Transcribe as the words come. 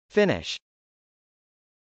Finish.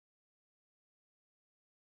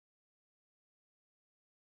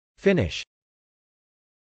 Finish.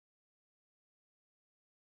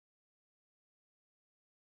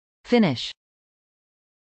 Finish.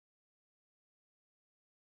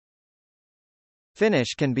 Finish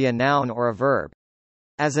can be a noun or a verb.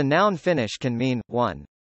 As a noun, finish can mean 1.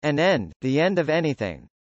 An end, the end of anything.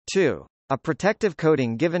 2. A protective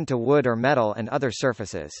coating given to wood or metal and other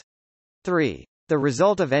surfaces. 3. The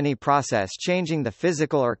result of any process changing the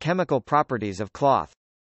physical or chemical properties of cloth.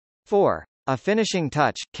 4. A finishing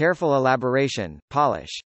touch, careful elaboration,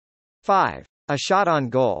 polish. 5. A shot on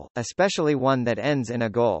goal, especially one that ends in a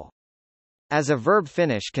goal. As a verb,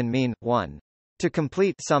 finish can mean 1. To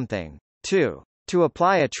complete something. 2. To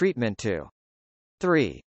apply a treatment to.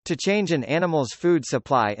 3. To change an animal's food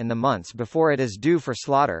supply in the months before it is due for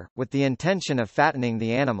slaughter, with the intention of fattening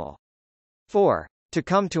the animal. 4. To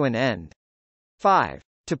come to an end. 5.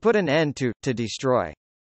 To put an end to destroy.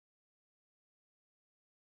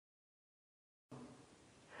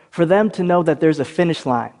 For them to know that there's a finish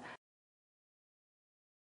line,